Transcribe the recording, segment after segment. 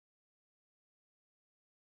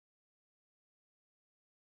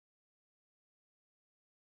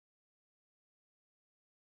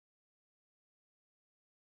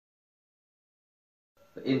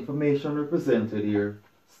The information represented here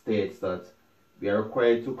states that we are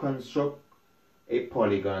required to construct a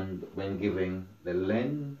polygon when given the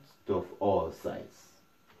length of all sides.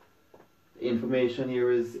 The information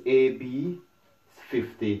here is AB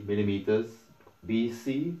 50 millimeters,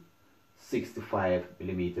 BC 65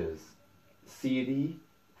 millimeters, CD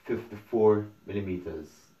 54 millimeters,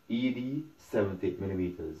 ED 70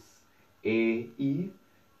 millimeters, AE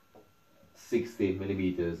 60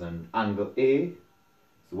 millimeters, and angle A is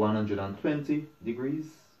 120 degrees,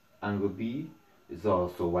 angle B is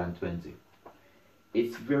also 120.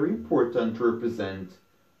 It's very important to represent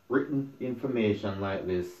written information like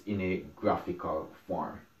this in a graphical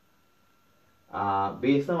form.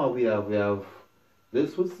 Based on what we have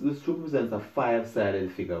this represents a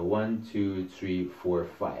 5-sided figure, 1, 2, 3, 4,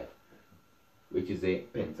 5, which is a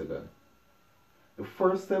pentagon. The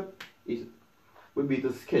first step would be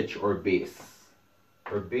to sketch our base.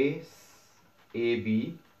 Our base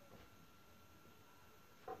AB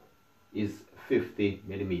is 50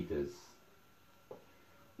 millimeters.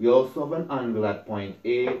 We also have an angle at point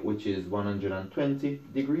A, which is 120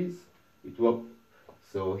 degrees.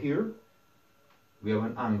 So here we have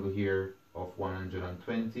an angle here of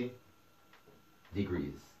 120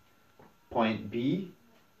 degrees. Point B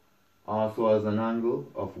also has an angle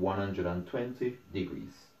of 120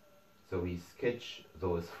 degrees. So we sketch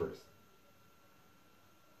those first.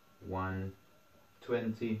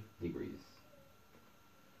 120 degrees.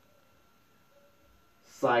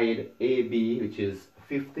 Side AB, which is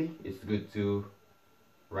 50, it's good to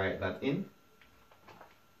write that in.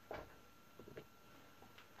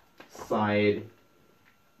 Side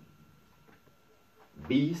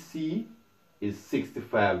BC is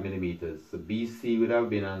 65 millimeters. So BC would have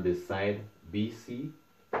been on this side. BC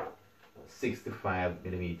 65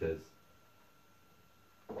 millimeters.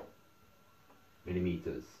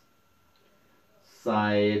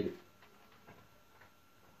 Side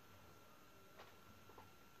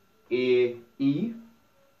AE,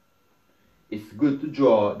 it's good to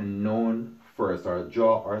draw the known first, or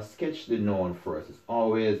draw or sketch the known first. It's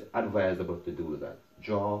always advisable to do that.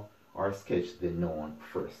 Draw or sketch the known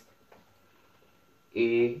first.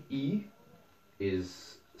 AE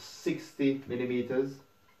is 60 millimeters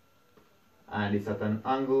and it's at an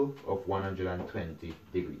angle of 120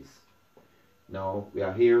 degrees. Now we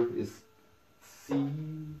are here is C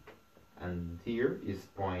and here is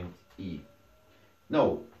point E.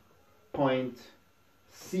 Now point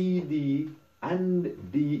CD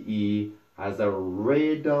and DE has a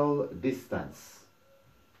radial distance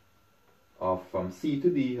of, from C to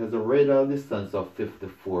D has a radial distance of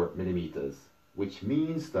 54 millimeters, which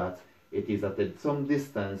means that it is at some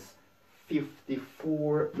distance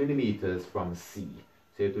 54 millimeters from C.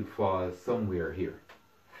 So it would fall somewhere here.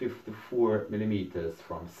 54 millimeters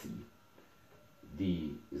from C.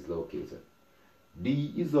 D is located.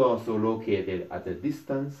 D is also located at a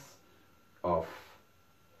distance of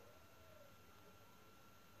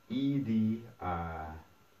ED.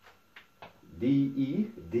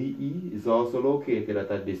 DE is also located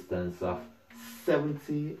at a distance of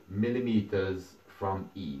 70 millimeters from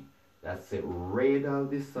E. That's a radial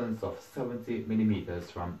distance of 70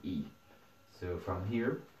 millimeters from E. So from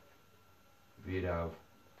here, we'd have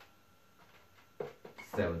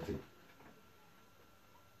 70.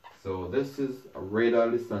 So this is a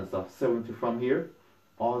radial distance of 70 from here.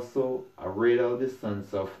 Also a radial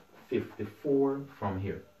distance of 54 from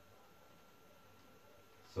here.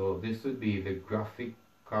 So this would be the graphical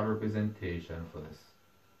representation for this.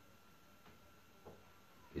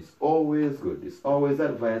 It's always good, it's always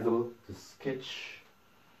advisable to sketch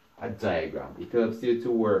a diagram. It helps you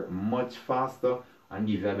to work much faster and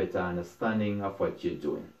give you a better understanding of what you're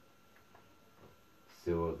doing.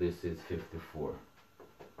 So this is 54.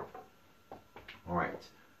 Alright,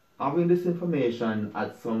 having this information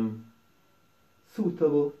at some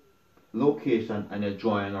suitable location and a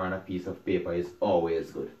drawing or on a piece of paper is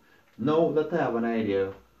always good. Now that I have an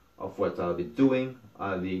idea of what I'll be doing,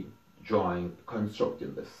 I'll be drawing,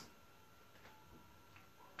 constructing this.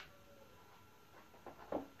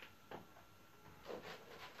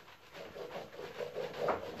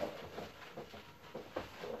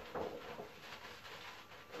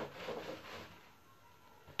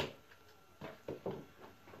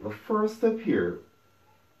 The first step here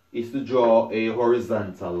is to draw a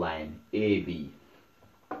horizontal line, AB.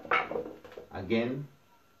 Again,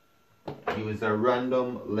 use a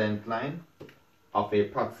random length line of a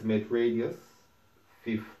approximate radius,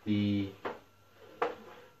 50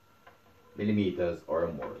 millimeters or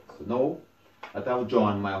more. So now that I've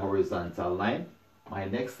drawn my horizontal line, my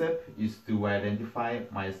next step is to identify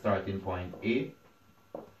my starting point A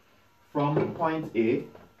From point A,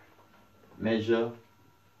 measure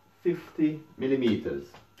 50 millimeters.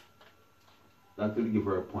 That will give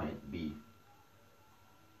her a point B.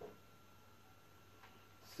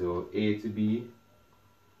 So A to B,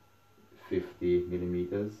 50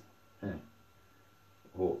 millimeters.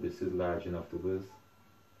 Hope this is large enough to this.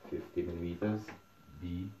 50 millimeters.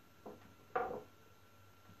 B.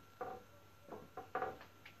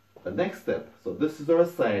 The next step, so this is our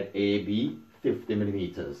side AB, 50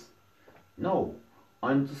 millimeters. Now,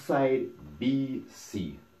 onto side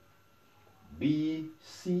BC.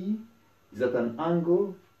 BC is at an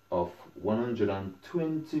angle of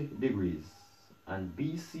 120 degrees, and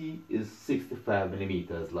BC is 65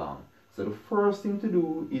 millimeters long. So the first thing to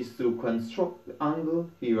do is to construct the angle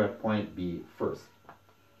here at point B first.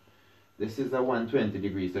 This is a 120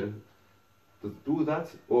 degrees. So to do that,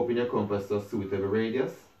 open your compass to a suitable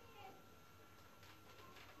radius.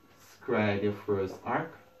 Scribe your first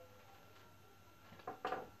arc.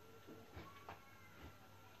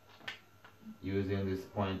 Using this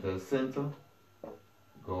point as center,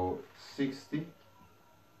 go 60,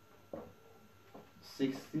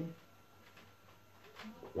 60,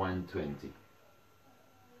 120.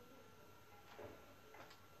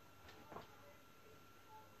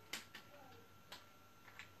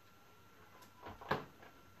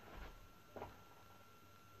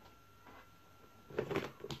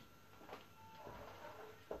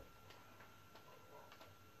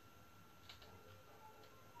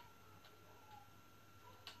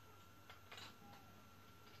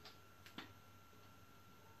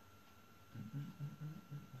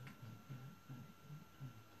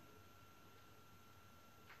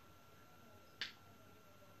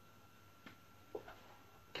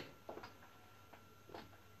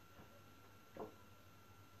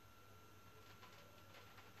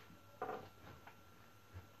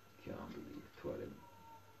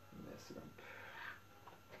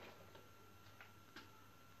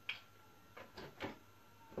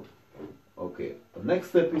 Okay, the next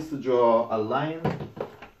step is to draw a line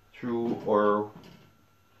through, or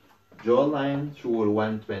draw a line through a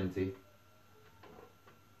 120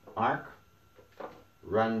 arc,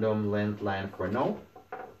 random length line for now,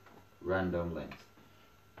 random length.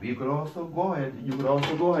 You could also go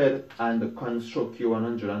ahead and construct your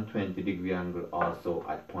 120 degree angle also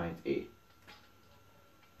at point A.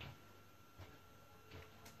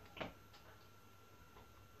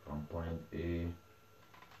 From point A,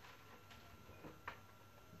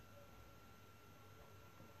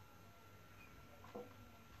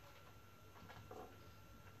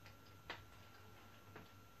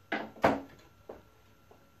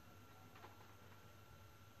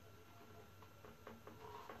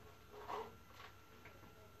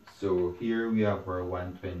 so here we have our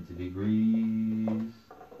 120 degrees,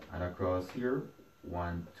 and across here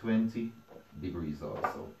 120 degrees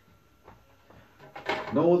also.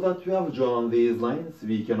 Now that we have drawn these lines,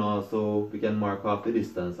 we can mark off the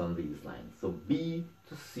distance on these lines. So B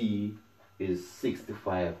to C is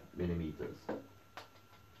 65 millimeters.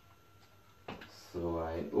 So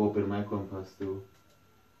I open my compass to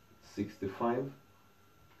 65.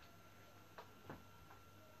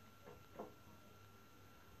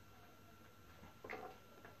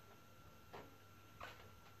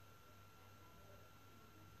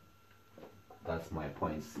 That's my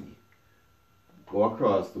point C. Go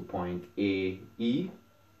across to point AE,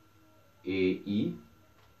 AE,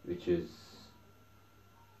 which is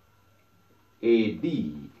AD,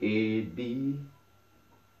 AD,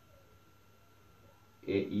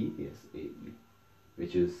 AE, yes, AE,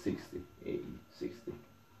 which is 60, AE, 60.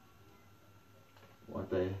 What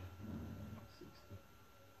I, 60.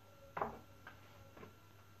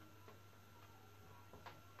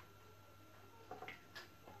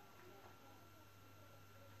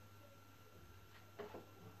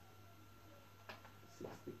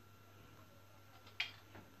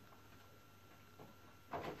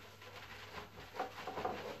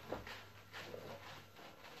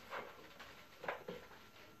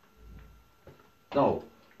 Now,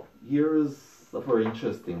 here is a very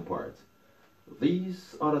interesting part.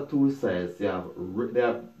 These other two sides, they have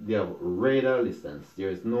radar distance. There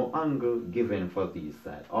is no angle given for these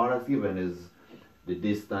sides. All that's given is the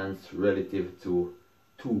distance relative to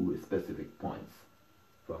two specific points.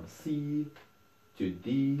 From C to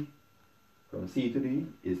D, from C to D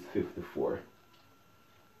is 54.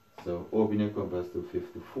 So open your compass to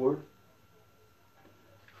 54.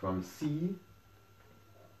 From C,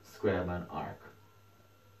 square an arc.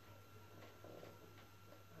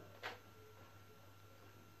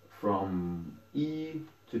 From E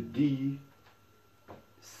to D,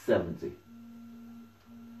 70.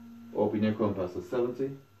 Open your compass to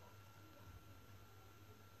 70.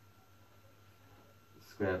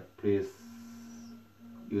 place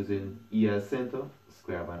using E as center,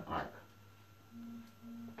 square of an arc.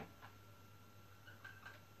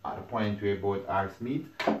 At the point where both arcs meet,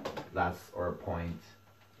 that's our point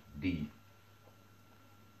D.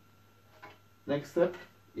 Next step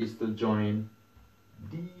is to join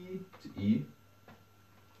D to E,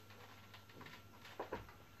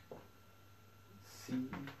 C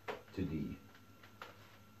to D.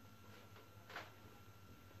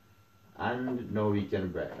 And now we can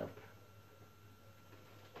brighten up.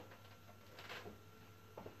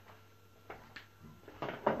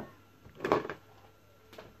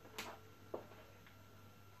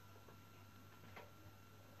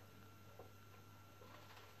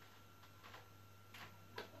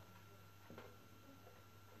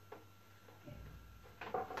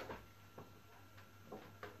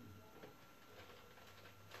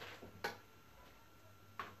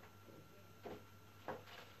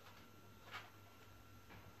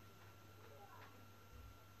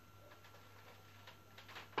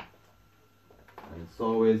 It's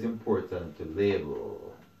always important to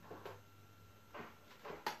label.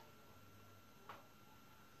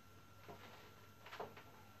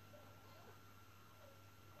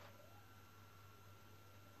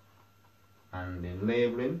 And in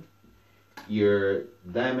labeling, your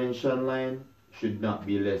dimension line should not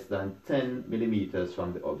be less than 10 millimeters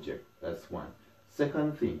from the object. That's one.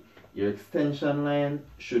 Second thing, your extension line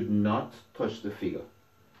should not touch the figure.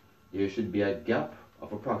 There should be a gap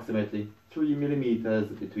of approximately 3 millimeters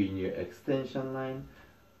between your extension line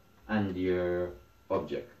and your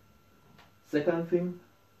object. Second thing,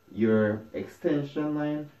 your extension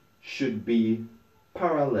line should be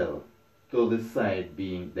parallel to the side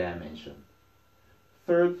being dimensioned.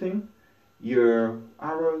 Third thing, your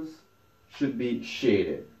arrows should be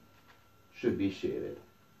shaded.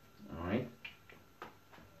 Alright?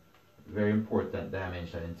 Very important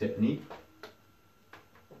dimensioning technique.